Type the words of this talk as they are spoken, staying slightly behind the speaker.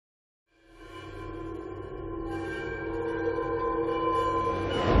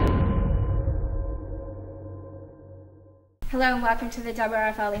Hello and welcome to the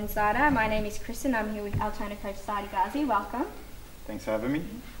WRFL Insider. My name is Kristen. I'm here with Altona coach Saade Ghazi. Welcome. Thanks for having me.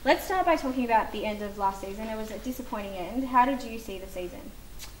 Let's start by talking about the end of last season. It was a disappointing end. How did you see the season?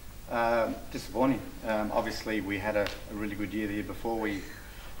 Disappointing. Obviously, we had a really good year the year before. We,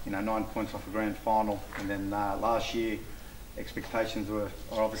 9 points off a grand final, and then last year expectations are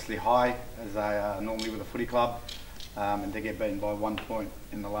obviously high, as they are normally with a footy club, and to get beaten by 1 point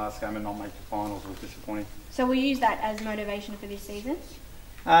in the last game and not make the finals was disappointing. So we'll use that as motivation for this season?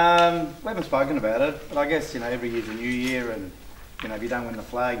 We haven't spoken about it, but I guess every year's a new year, and if you don't win the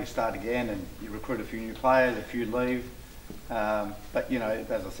flag, you start again, and you recruit a few new players, a few leave. But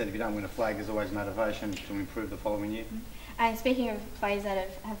as I said, if you don't win a flag, there's always motivation to improve the following year. And speaking of players that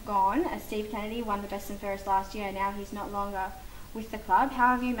have gone, Steve Kennedy won the best and fairest last year, and now he's not longer with the club.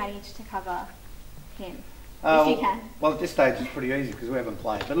 How have you managed to cover him? If you can. Well, at this stage it's pretty easy because we haven't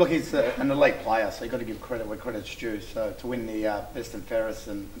played. But look, he's an elite player, so you've got to give credit where credit's due. So to win the best and fairest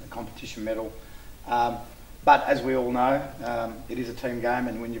and the competition medal. But as we all know, it is a team game,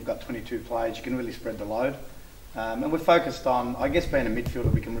 and when you've got 22 players, you can really spread the load. And we're focused on, I guess, being a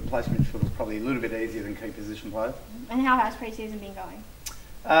midfielder. We can replace midfielders probably a little bit easier than key position players. And how has pre-season been going?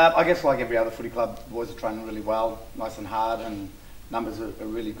 I guess like every other footy club, boys are training really well, nice and hard, and numbers are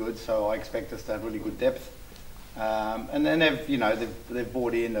really good. So I expect us to have really good depth. And then they've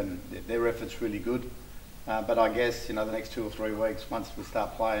bought in, and their effort's really good. But I guess the next 2 or 3 weeks, once we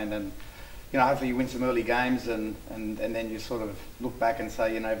start playing, and hopefully you win some early games, and then you sort of look back and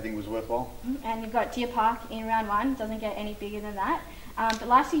say everything was worthwhile. And you've got Deer Park in round 1. Doesn't get any bigger than that. But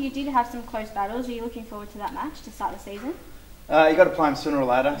last year you did have some close battles. Are you looking forward to that match to start the season? You got to play them sooner or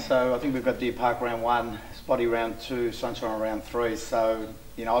later. So I think we've got Deer Park round 1, Spotty round 2, Sunshine round 3. So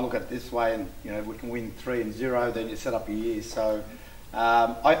I look at it this way, and we can win 3 and 0, then you set up your year. So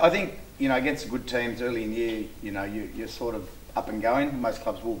I think against good teams early in the year, you're sort of up and going. Most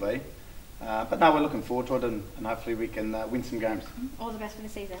clubs will be. But no, we're looking forward to it, and hopefully we can win some games. All the best for the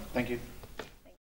season. Thank you.